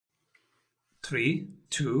3,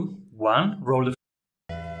 2, 1, roll the.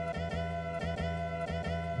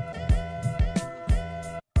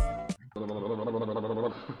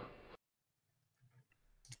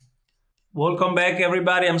 Welcome back,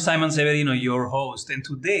 everybody. I'm Simon Severino, your host, and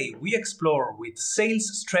today we explore with sales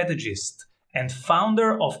strategist and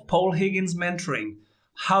founder of Paul Higgins Mentoring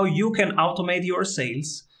how you can automate your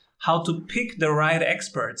sales, how to pick the right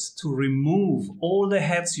experts to remove all the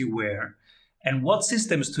hats you wear, and what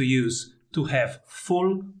systems to use to have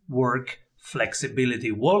full work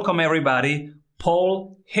flexibility. Welcome, everybody,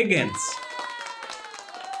 Paul Higgins.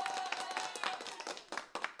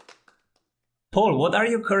 Paul, what are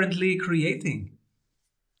you currently creating?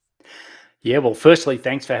 Yeah, well, firstly,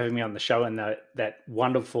 thanks for having me on the show and that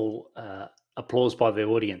wonderful applause by the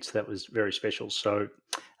audience. That was very special. So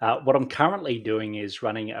what I'm currently doing is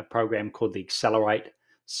running a program called the Accelerate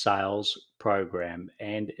Sales Program,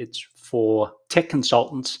 and it's for tech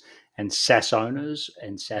consultants and SaaS owners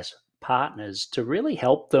and SaaS partners to really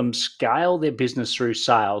help them scale their business through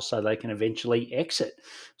sales so they can eventually exit.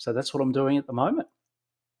 So that's what I'm doing at the moment.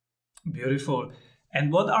 Beautiful.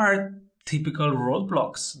 And what are typical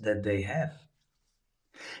roadblocks that they have?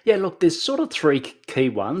 Yeah, look, there's sort of three key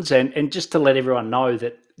ones, and just to let everyone know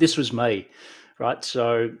that this was me, right?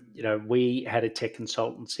 So, we had a tech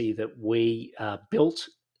consultancy that we built,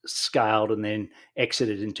 scaled, and then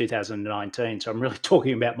exited in 2019. So I'm really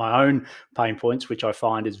talking about my own pain points, which I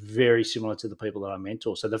find is very similar to the people that I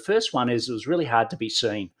mentor. So the first one is it was really hard to be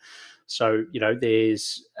seen. So,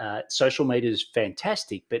 there's social media is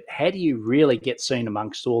fantastic, but how do you really get seen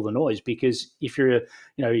amongst all the noise? Because if you're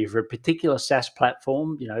if you're a particular SaaS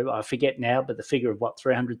platform, I forget now, but the figure of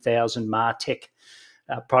 300,000 MarTech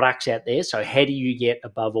products out there. So how do you get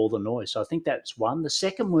above all the noise? So I think that's one. The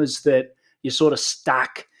second was that you're sort of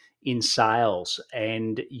stuck in sales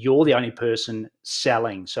and you're the only person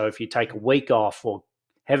selling. So if you take a week off, or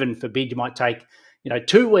heaven forbid, you might take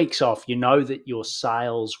 2 weeks off, that your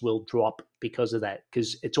sales will drop because of that,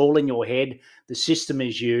 because it's all in your head. The system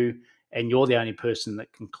is you, and you're the only person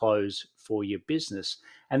that can close for your business.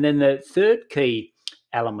 And then the third key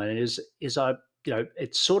element is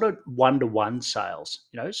it's sort of one-to-one sales.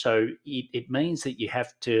 So it means that you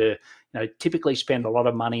have to typically spend a lot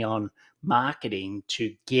of money on marketing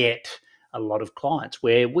to get a lot of clients,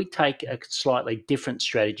 where we take a slightly different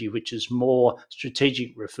strategy, which is more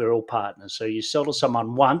strategic referral partners. So you sell to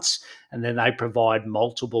someone once and then they provide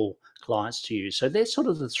multiple clients to you. So they're sort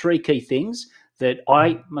of the three key things that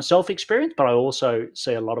I myself experience, but I also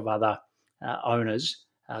see a lot of other owners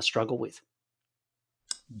struggle with.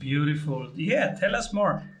 Beautiful. Yeah, tell us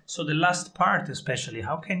more. So the last part, especially,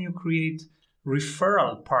 how can you create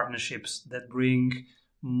referral partnerships that bring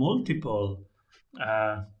multiple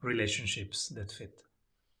relationships that fit?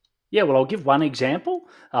 Yeah, well, I'll give one example.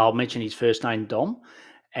 I'll mention his first name, Dom.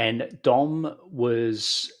 And Dom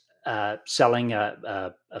was selling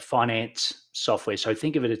a finance software. So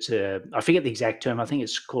think of it as I forget the exact term. I think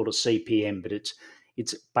it's called a CPM, but it's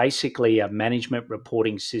basically a management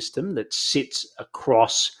reporting system that sits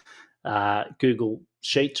across Google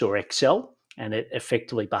Sheets or Excel, and it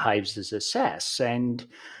effectively behaves as a SaaS. And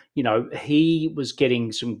he was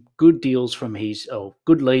getting some good deals from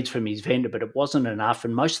good leads from his vendor, but it wasn't enough.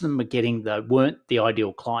 And most of them weren't the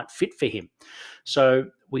ideal client fit for him. So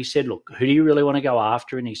we said, look, who do you really want to go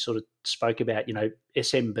after? And he sort of spoke about,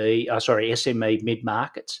 SME mid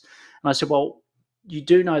markets. And I said, well, you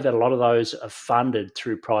do know that a lot of those are funded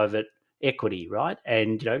through private equity, right?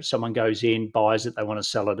 And someone goes in, buys it, they want to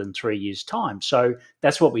sell it in 3 years' time. So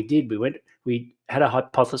that's what we did. We had a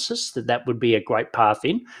hypothesis that would be a great path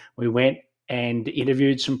in. We went and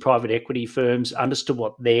interviewed some private equity firms, understood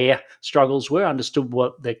what their struggles were, understood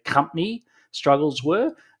what the company struggles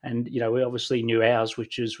were. And, we obviously knew ours,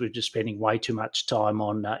 which is we're just spending way too much time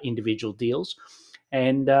on individual deals.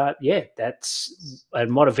 And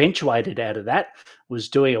and what eventuated out of that was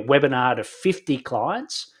doing a webinar to 50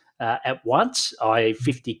 clients at once, i.e.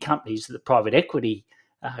 50 companies that the private equity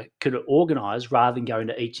could organise, rather than going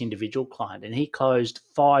to each individual client. And he closed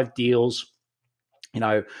 5 deals,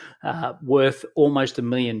 worth almost $1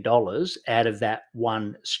 million out of that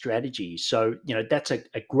one strategy. So, that's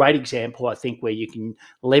a great example, I think, where you can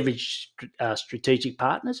leverage strategic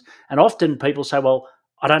partners. And often people say, well,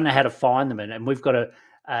 I don't know how to find them. And we've got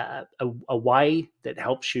a way that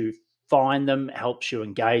helps you find them, helps you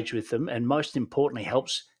engage with them, and most importantly,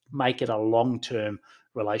 helps make it a long-term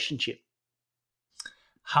relationship.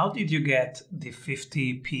 How did you get the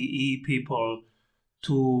 50 PE people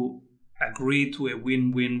to agree to a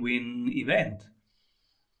win-win-win event?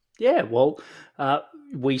 Yeah, well, uh,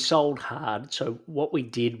 we sold hard. So what we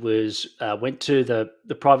did was went to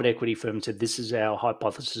the private equity firm and said, "This is our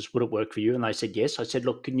hypothesis. Would it work for you?" And they said yes. I said,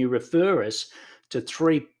 "Look, can you refer us to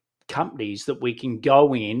three companies that we can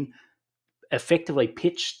go in, effectively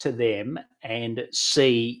pitch to them and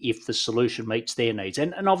see if the solution meets their needs?"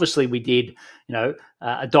 And obviously we did,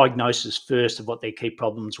 a diagnosis first of what their key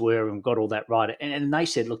problems were and got all that right. And they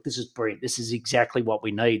said, "Look, this is brilliant. This is exactly what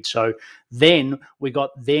we need." So then we got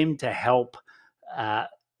them to help uh,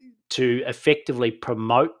 to effectively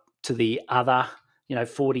promote to the other,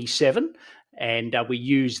 47. And we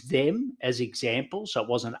used them as examples. So it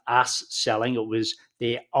wasn't us selling, it was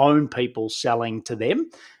their own people selling to them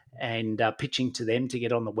and pitching to them to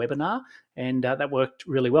get on the webinar. And that worked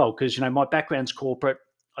really well because, my background's corporate.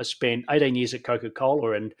 I spent 18 years at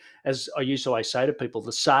Coca-Cola. And as I used to always say to people,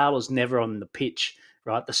 the sale is never on the pitch,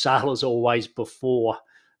 right? The sale is always before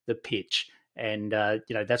the pitch. And,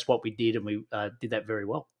 that's what we did. And we did that very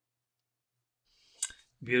well.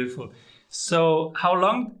 Beautiful. So, how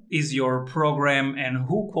long is your program and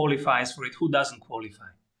who qualifies for it? Who doesn't qualify?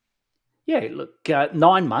 Yeah, look,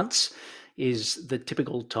 9 months is the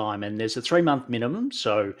typical time, and there's a 3 month minimum.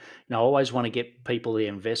 So, I always want to get people the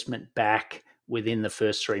investment back within the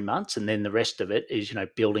first 3 months, and then the rest of it is,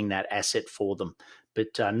 building that asset for them.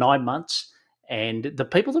 But 9 months, and the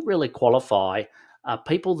people that really qualify are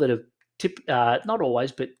people that have, not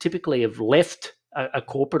always, but typically have left a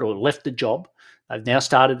corporate or left a job. They've now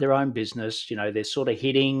started their own business. They're sort of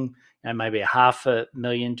hitting, maybe a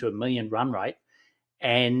 $500,000 to $1 million run rate,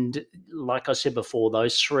 and like I said before,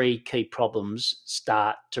 those three key problems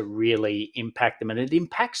start to really impact them, and it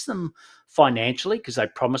impacts them financially because they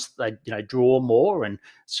promised they'd draw more and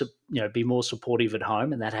be more supportive at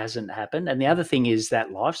home, and that hasn't happened. And the other thing is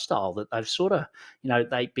that lifestyle that they've sort of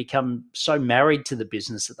they become so married to the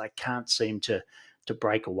business that they can't seem to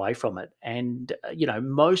break away from it. And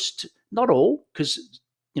most, not all, because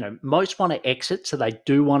most want to exit, so they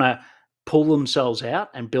do want to pull themselves out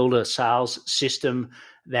and build a sales system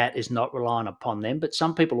that is not reliant upon them. But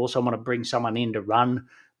some people also want to bring someone in to run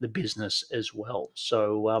the business as well.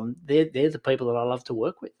 So they're the people that I love to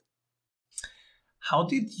work with. How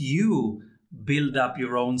did you build up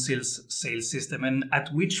your own sales system, and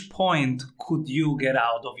at which point could you get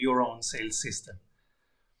out of your own sales system?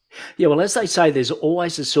 Yeah, well, as they say, there's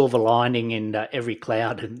always a silver lining in every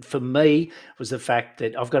cloud. And for me, was the fact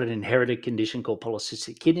that I've got an inherited condition called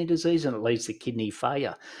polycystic kidney disease, and it leads to kidney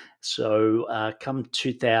failure. So, come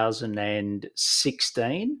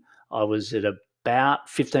 2016, I was at about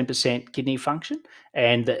 15% kidney function.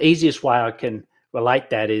 And the easiest way I can relate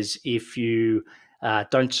that is if you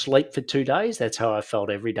don't sleep for 2 days, that's how I felt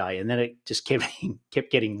every day. And then it just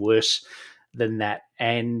kept getting worse than that.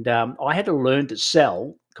 And I had to learn to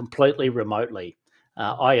sell completely remotely.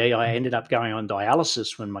 I.e., I ended up going on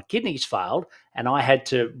dialysis when my kidneys failed, and I had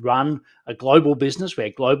to run a global business. We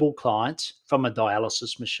had global clients from a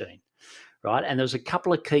dialysis machine, right? And there was a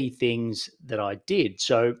couple of key things that I did.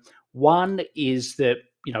 So one is that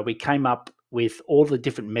we came up with all the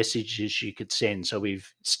different messages you could send. So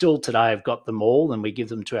we've still today have got them all, and we give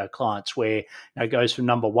them to our clients. Where it goes from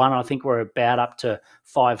number one, I think we're about up to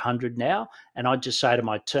 500 now. And I just say to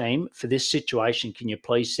my team, for this situation, can you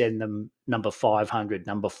please send them number 500,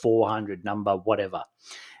 number 400, number whatever?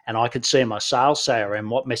 And I could see in my sales CRM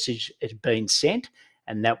what message had been sent,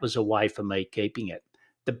 and that was a way for me keeping it.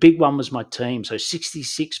 The big one was my team. So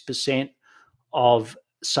 66% of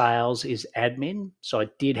sales is admin. So I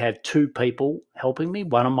did have two people helping me,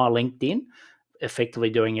 one on my LinkedIn,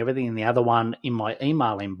 effectively doing everything, and the other one in my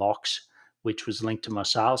email inbox, which was linked to my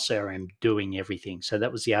sales CRM, doing everything. So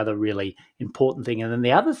that was the other really important thing. And then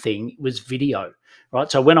the other thing was video,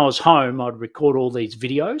 right? So when I was home, I'd record all these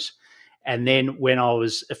videos. And then when I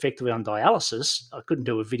was effectively on dialysis, I couldn't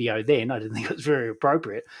do a video then. I didn't think it was very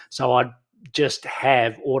appropriate. So I'd just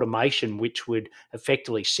have automation which would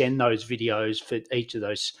effectively send those videos for each of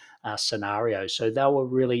those scenarios. So there were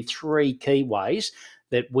really three key ways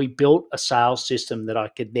that we built a sales system that I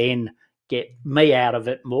could then get me out of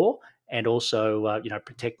it more, and also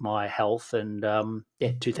protect my health. And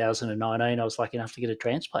 2019, I was lucky enough to get a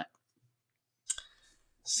transplant.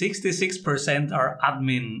 66% are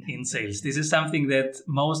admin in sales. This is something that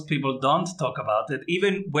most people don't talk about. That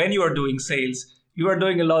even when you are doing sales, you are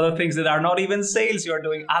doing a lot of things that are not even sales. You are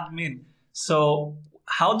doing admin. So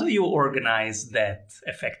how do you organize that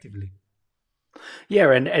effectively?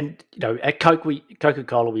 Yeah, and at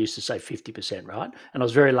Coca-Cola we used to say 50%, right? And I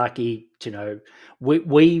was very lucky to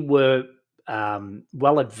we were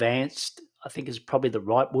well advanced, I think is probably the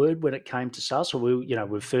right word when it came to sales. So we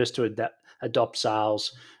were first to adopt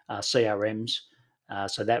sales CRMs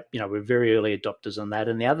So that, we're very early adopters on that.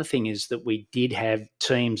 And the other thing is that we did have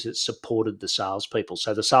teams that supported the salespeople.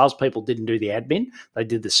 So the salespeople didn't do the admin, they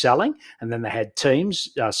did the selling. And then they had teams,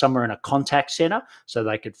 some were in a contact center, so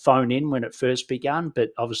they could phone in when it first began.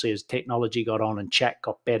 But obviously as technology got on and chat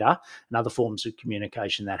got better and other forms of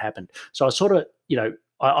communication, that happened. So I sort of,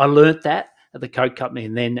 I learned that at the Coke Company.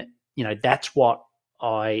 And then, that's what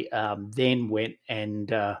I then went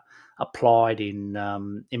and applied in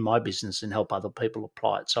my business and help other people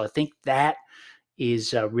apply it. So I think that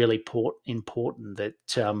is really important. That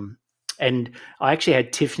and I actually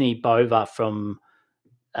had Tiffany Bova from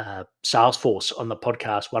Salesforce on the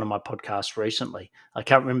podcast, one of my podcasts recently. I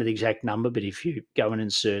can't remember the exact number, but if you go in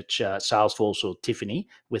and search Salesforce or Tiffany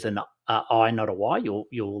with an I, not a Y,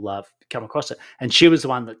 you'll come across it. And she was the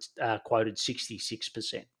one that quoted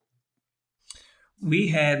 66%. We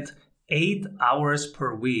had 8 hours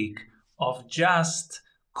per week of just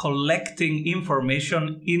collecting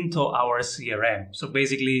information into our CRM. So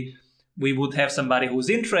basically, we would have somebody who's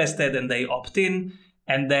interested and they opt in,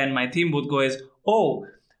 and then my team would go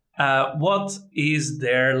what is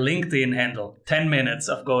their LinkedIn handle? 10 minutes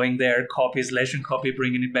of going there, copy,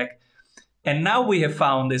 bringing it back. And now we have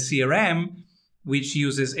found a CRM which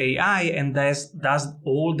uses AI and does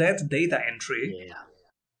all that data entry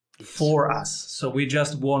for us. So we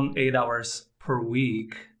just won 8 hours per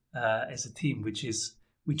week as a team, which is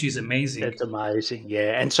amazing. That's amazing.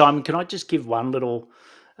 Yeah. And Simon, can I just give one little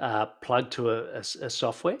plug to a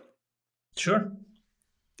software? Sure.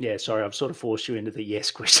 Yeah, sorry, I've sort of forced you into the yes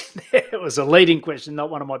question. It was a leading question, not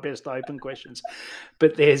one of my best open questions.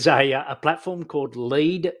 But there's a platform called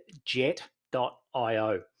leadjet.io.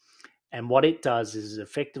 And what it does is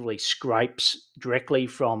effectively scrapes directly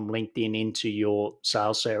from LinkedIn into your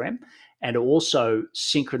sales CRM, and it also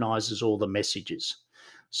synchronizes all the messages.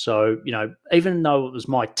 So, even though it was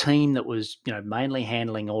my team that was, mainly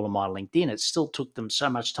handling all of my LinkedIn, it still took them so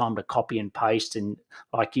much time to copy and paste. And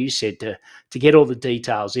like you said, to get all the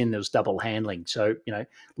details in, there was double handling. So,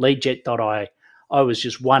 leadjet.io was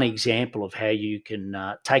just one example of how you can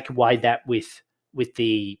take away that with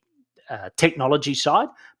the technology side.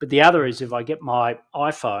 But the other is, if I get my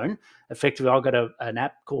iPhone, effectively I've got an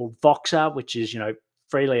app called Voxer, which is,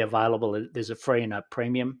 freely available. There's a free and a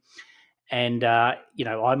premium. And, I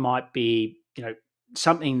might be,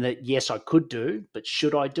 something that, yes, I could do, but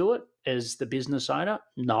should I do it as the business owner?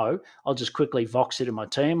 No, I'll just quickly Vox it in my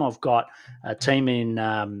team. I've got a team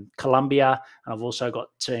in Colombia, and I've also got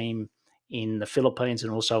a team in the Philippines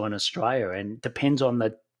and also in Australia. And depends on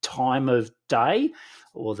the time of day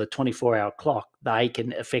or the 24-hour clock, they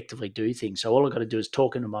can effectively do things. So all I've got to do is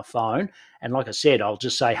talk into my phone. And like I said, I'll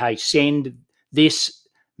just say, hey, send this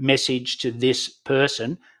message to this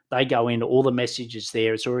person. They go into all the messages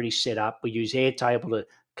there. It's already set up. We use Airtable to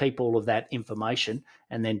keep all of that information,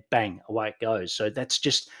 and then bang, away it goes. So that's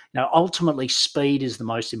just, ultimately speed is the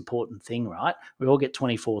most important thing, right? We all get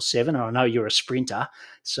 24/7, and I know you're a sprinter.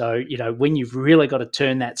 So, when you've really got to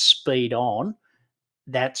turn that speed on,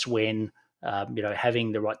 that's when,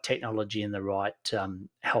 having the right technology and the right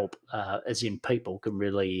help, as in people, can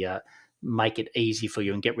really make it easy for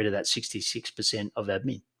you and get rid of that 66% of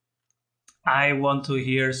admin. I want to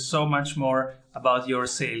hear so much more about your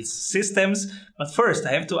sales systems. But first,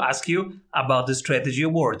 I have to ask you about the Strategy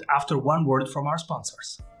Award after one word from our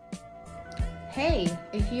sponsors. Hey,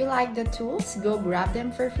 if you like the tools, go grab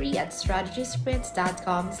them for free at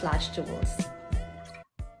strategysprints.com/tools.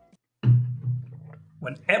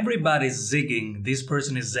 When everybody's zigging, this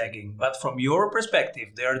person is zagging. But from your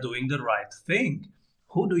perspective, they are doing the right thing.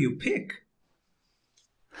 Who do you pick?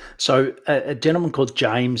 So a gentleman called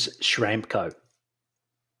James Schramko,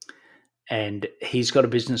 and he's got a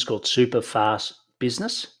business called Super Fast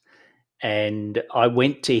Business. And I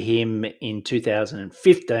went to him in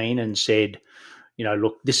 2015 and said,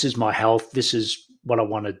 look, this is my health. This is what I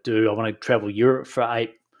want to do. I want to travel Europe for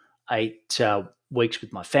eight weeks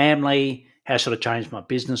with my family. How should I change my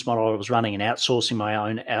business model? I was running my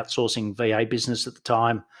own outsourcing VA business at the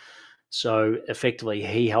time. So effectively,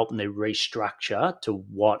 he helped me restructure to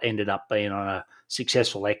what ended up being on a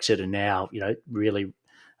successful exit, and now, really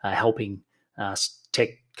helping tech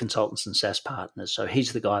consultants and SaaS partners. So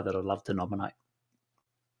he's the guy that I'd love to nominate.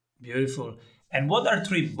 Beautiful. And what are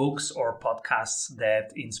 3 books or podcasts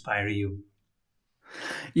that inspire you?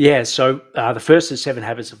 Yeah, so the first is 7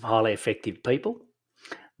 Habits of Highly Effective People.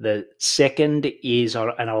 The second is,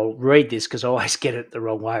 and I'll read this because I always get it the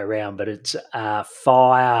wrong way around, but it's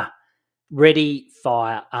Ready,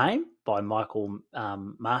 Fire, Aim by Michael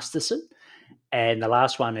Masterson. And the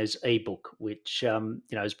last one is ebook, which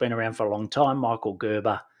has been around for a long time. Michael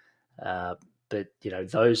Gerber But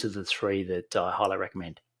those are the three that I highly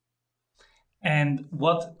recommend. And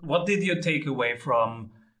what did you take away from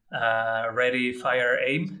Ready, Fire,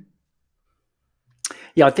 Aim?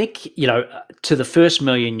 Yeah, I think, to the first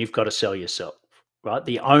million, you've got to sell yourself, right?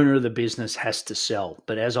 The owner of the business has to sell.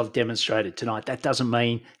 But as I've demonstrated tonight, that doesn't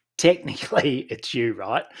mean technically it's you,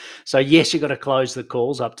 right? So yes, you've got to close the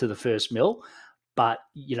calls up to the first mil. But,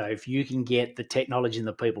 if you can get the technology and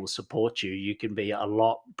the people to support you, you can be a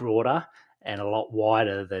lot broader and a lot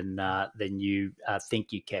wider than you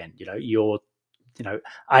think you can. Your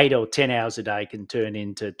 8 or 10 hours a day can turn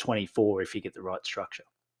into 24 if you get the right structure.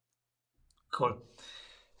 Cool.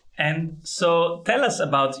 And so tell us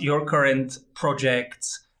about your current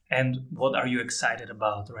projects and what are you excited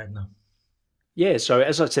about right now? Yeah, so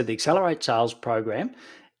as I said, the Accelerate Sales program,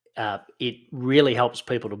 it really helps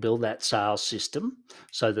people to build that sales system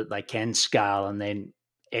so that they can scale and then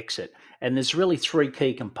exit. And there's really three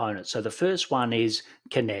key components. So the first one is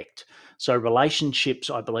connect. So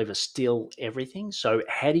relationships, I believe, are still everything. So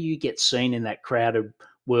how do you get seen in that crowded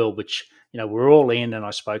world, which we're all in, and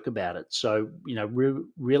I spoke about it. So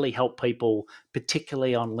really help people,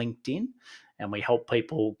 particularly on LinkedIn, and we help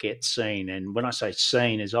people get seen. And when I say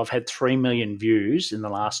seen, is I've had 3 million views in the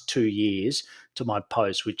last 2 years to my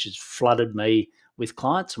post, which has flooded me with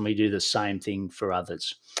clients, and we do the same thing for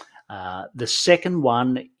others. The second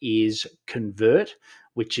one is convert,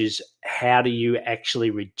 which is how do you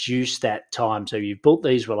actually reduce that time? So you've built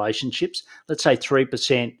these relationships. Let's say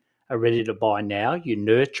 3% are ready to buy now. You're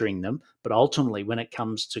nurturing them, but ultimately, when it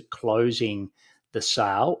comes to closing the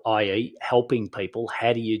sale, i.e., helping people,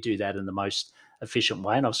 how do you do that in the most efficient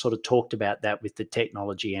way? And I've sort of talked about that with the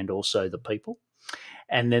technology and also the people.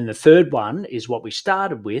 And then the third one is what we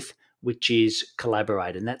started with, which is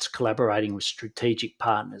collaborate. And that's collaborating with strategic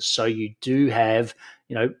partners. So you do have,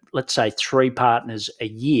 let's say 3 partners a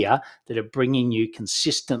year that are bringing you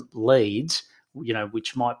consistent leads,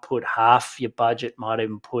 which might put half your budget, might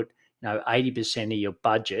even put, 80% of your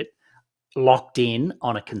budget locked in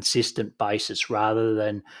on a consistent basis rather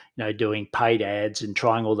than, doing paid ads and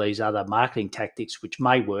trying all these other marketing tactics, which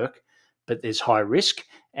may work, but there's high risk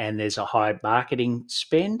and there's a high marketing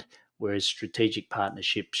spend. Whereas strategic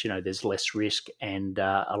partnerships, there's less risk and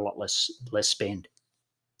a lot less spend.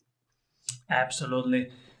 Absolutely.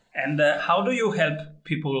 And how do you help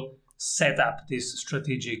people set up these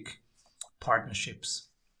strategic partnerships?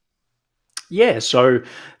 Yeah, so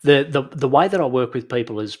the way that I work with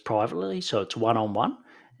people is privately, so it's one-on-one,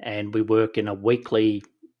 and we work in a weekly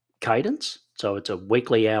cadence. So it's a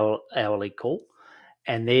weekly hourly call.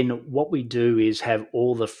 And then what we do is have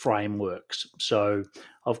all the frameworks. So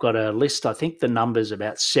I've got a list, I think the number's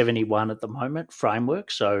about 71 at the moment,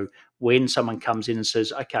 frameworks. So when someone comes in and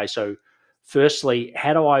says, okay, so firstly,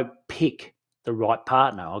 how do I pick the right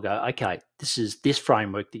partner? I'll go, okay, this is this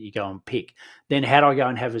framework that you go and pick. Then how do I go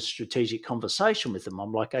and have a strategic conversation with them?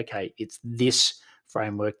 I'm like, okay, it's this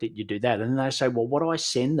framework that you do that. And then they say, well, what do I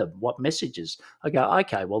send them? What messages? I go,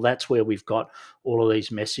 okay, well, that's where we've got all of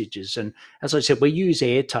these messages. And as I said, we use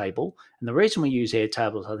Airtable. And the reason we use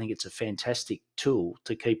Airtable is I think it's a fantastic tool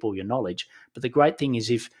to keep all your knowledge. But the great thing is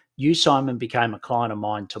if you, Simon, became a client of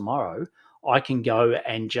mine tomorrow, I can go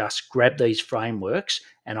and just grab these frameworks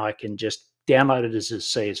and I can just download it as a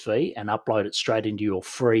CSV and upload it straight into your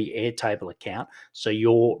free Airtable account. So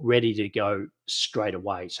you're ready to go straight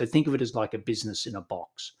away. So think of it as like a business in a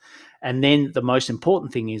box. And then the most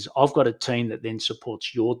important thing is I've got a team that then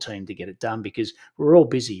supports your team to get it done because we're all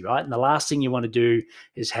busy, right? And the last thing you want to do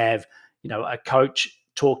is have, a coach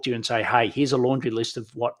talk to you and say, hey, here's a laundry list of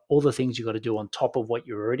what all the things you've got to do on top of what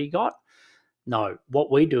you already got. No,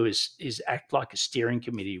 what we do is act like a steering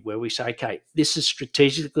committee where we say, okay, this is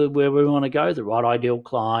strategically where we want to go, the right ideal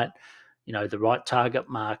client, the right target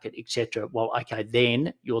market, etc. Well, okay,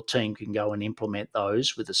 then your team can go and implement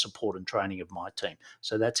those with the support and training of my team.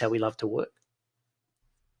 So that's how we love to work.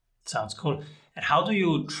 Sounds cool. And how do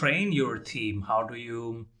you train your team? How do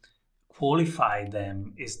you qualify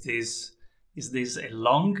them? Is this a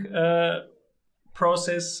long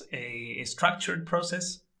process, a structured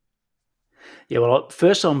process? Yeah, well,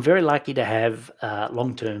 first, I'm very lucky to have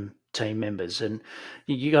long-term team members. And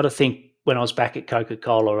you got to think when I was back at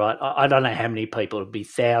Coca-Cola, right, I don't know how many people, it'd be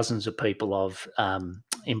thousands of people I've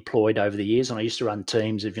employed over the years. And I used to run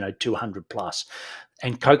teams of, 200 plus.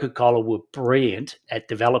 And Coca-Cola were brilliant at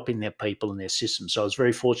developing their people and their systems. So I was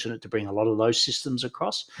very fortunate to bring a lot of those systems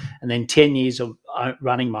across. And then 10 years of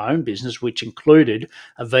running my own business, which included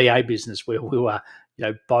a VA business where we were,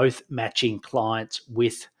 both matching clients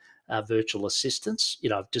with virtual assistants.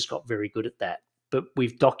 I've just got very good at that. but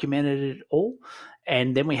we've documented it all.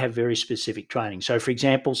 And then we have very specific training. So, for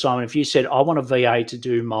example, Simon, if you said, I want a VA to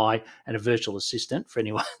do and a virtual assistant, for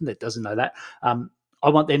anyone that doesn't know that, I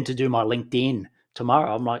want them to do my LinkedIn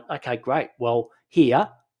tomorrow. I'm like, okay, great. Well, here,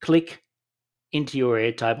 click into your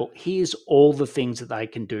Airtable. Here's all the things that they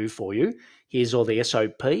can do for you. Here's all the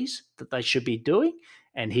SOPs that they should be doing.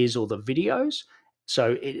 And here's all the videos.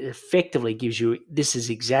 So it effectively gives you, this is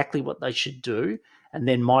exactly what they should do. And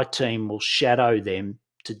then my team will shadow them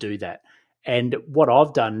to do that. And what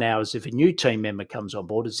I've done now is if a new team member comes on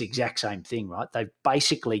board, it's the exact same thing, right? They've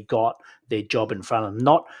basically got their job in front of them,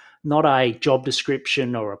 not a job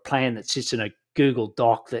description or a plan that sits in a Google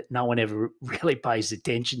Doc that no one ever really pays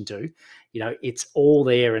attention to. It's all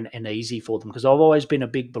there and easy for them, because I've always been a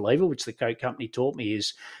big believer, which the Coke Company taught me,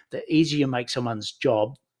 is the easier you make someone's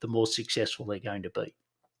job, the more successful they're going to be.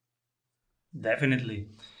 Definitely.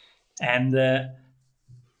 And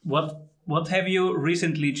what have you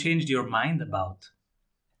recently changed your mind about?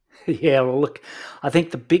 Yeah, well, look, I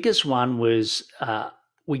think the biggest one was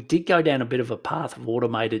we did go down a bit of a path of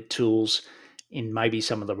automated tools in maybe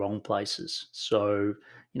some of the wrong places. So,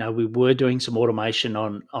 we were doing some automation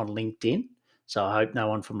on LinkedIn. So I hope no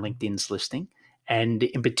one from LinkedIn's listening. And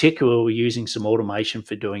in particular, we're using some automation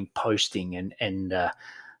for doing posting and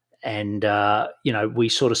we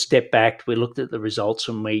sort of stepped back. We looked at the results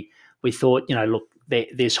and we thought, look,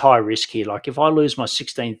 there's high risk here. Like if I lose my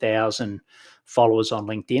 16,000 followers on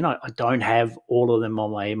LinkedIn, I don't have all of them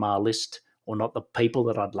on my email list, or not the people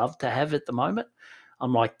that I'd love to have at the moment.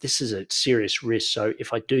 I'm like, this is a serious risk. So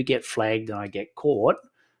if I do get flagged and I get caught,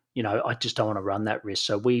 I just don't want to run that risk.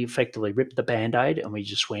 So we effectively ripped the Band-Aid and we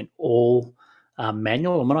just went all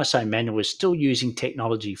manual. And when I say manual, we're still using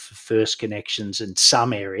technology for first connections in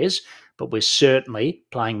some areas, but we're certainly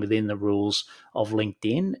playing within the rules of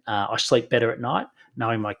LinkedIn. I sleep better at night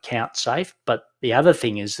knowing my account's safe. But the other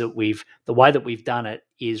thing is that the way that we've done it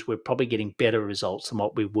is we're probably getting better results than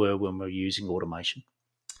what we were when we were using automation.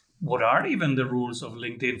 What are even the rules of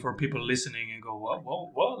LinkedIn for people listening and go,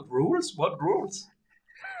 what rules? What rules?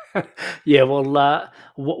 Yeah, well,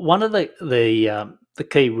 one of the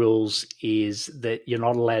key rules is that you're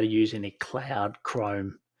not allowed to use any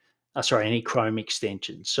any Chrome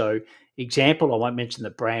extension. So, example, I won't mention the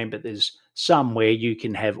brand, but there's some where you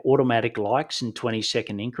can have automatic likes in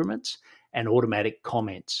 20-second increments and automatic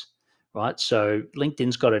comments, right? So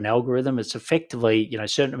LinkedIn's got an algorithm. It's effectively, a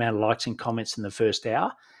certain amount of likes and comments in the first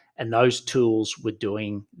hour, and those tools were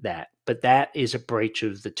doing that. But that is a breach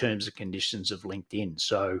of the terms and conditions of LinkedIn.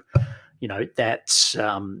 So, that's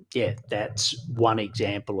one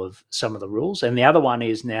example of some of the rules. And the other one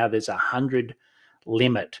is now there's 100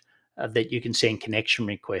 limit that you can send connection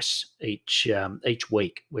requests each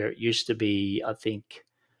week, where it used to be, I think,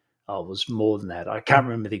 it was more than that. I can't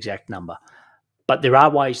remember the exact number. But there are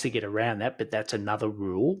ways to get around that, but that's another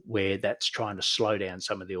rule where that's trying to slow down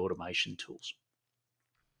some of the automation tools.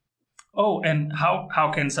 Oh, and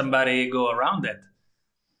how can somebody go around that?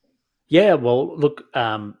 Yeah, well, look,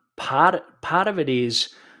 part of it is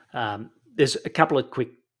there's a couple of quick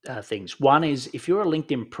things. One is if you're a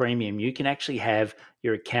LinkedIn Premium, you can actually have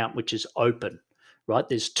your account which is open, right?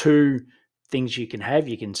 There's two things you can have.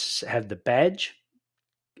 You can have the badge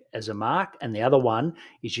as a mark, and the other one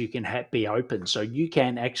is you can be open. So you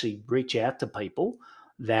can actually reach out to people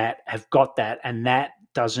that have got that, and that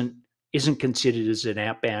isn't considered as an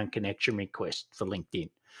outbound connection request for LinkedIn.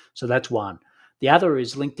 So that's one. The other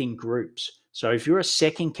is LinkedIn groups. So if you're a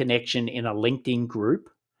second connection in a LinkedIn group,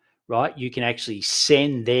 right, you can actually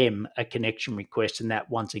send them a connection request, and that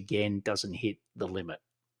once again doesn't hit the limit.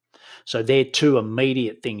 So they're two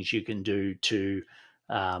immediate things you can do to,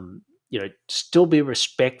 still be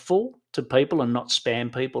respectful to people and not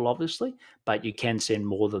spam people, obviously, but you can send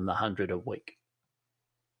more than the 100 a week.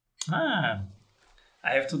 I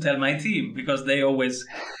have to tell my team, because they always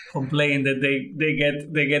complain that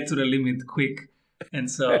they get to the limit quick, and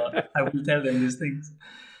so I will tell them these things.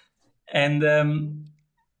 And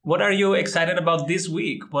what are you excited about this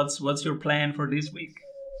week? What's your plan for this week?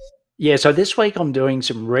 Yeah, so this week I'm doing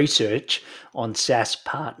some research on SaaS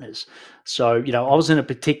partners. So, I was in a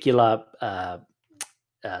particular,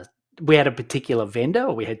 we had a particular vendor,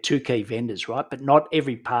 or we had two key vendors, right? But not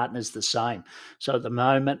every partner is the same. So at the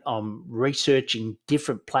moment I'm researching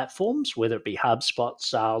different platforms, whether it be HubSpot,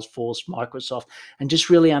 Salesforce, Microsoft, and just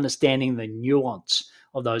really understanding the nuance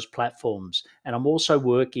of those platforms. And I'm also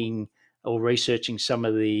working or researching some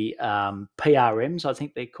of the PRMs, I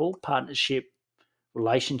think they're called, partnership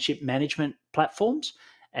relationship management platforms,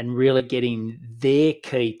 and really getting their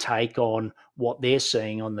key take on what they're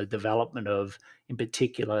seeing on the development of, in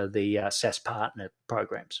particular, the SaaS partner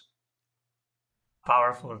programs.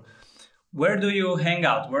 Powerful. Where do you hang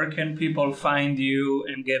out? Where can people find you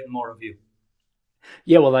and get more of you?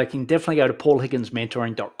 Yeah, well, they can definitely go to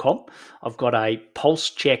paulhigginsmentoring.com. I've got a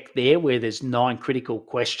pulse check there where there's 9 critical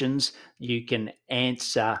questions you can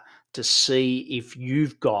answer to see if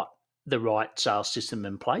you've got the right sales system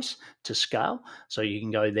in place to scale. So you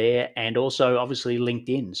can go there, and also obviously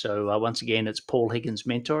LinkedIn. So once again, it's Paul Higgins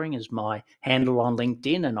Mentoring is my handle on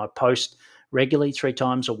LinkedIn, and I post regularly 3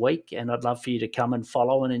 times a week, and I'd love for you to come and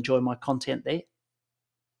follow and enjoy my content there.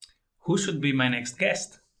 Who should be my next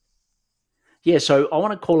guest? Yeah, so I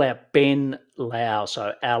want to call out Ben Lau,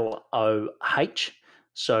 so Loh.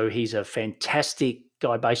 So he's a fantastic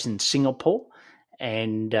guy based in Singapore,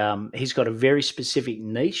 and he's got a very specific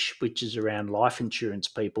niche, which is around life insurance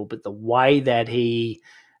people. But the way that he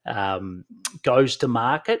goes to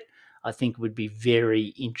market, I think would be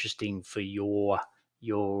very interesting for your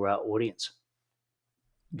audience.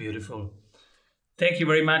 Beautiful. Thank you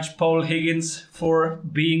very much, Paul Higgins, for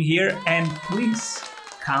being here, and please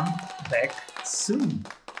come back soon.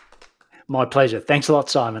 My pleasure. Thanks a lot,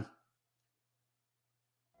 Simon.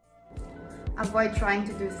 Avoid trying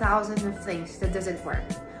to do thousands of things that doesn't work.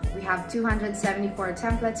 We have 274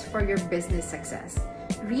 templates for your business success.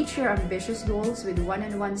 Reach your ambitious goals with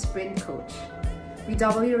one-on-one sprint coach. We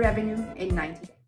double your revenue in 90 days.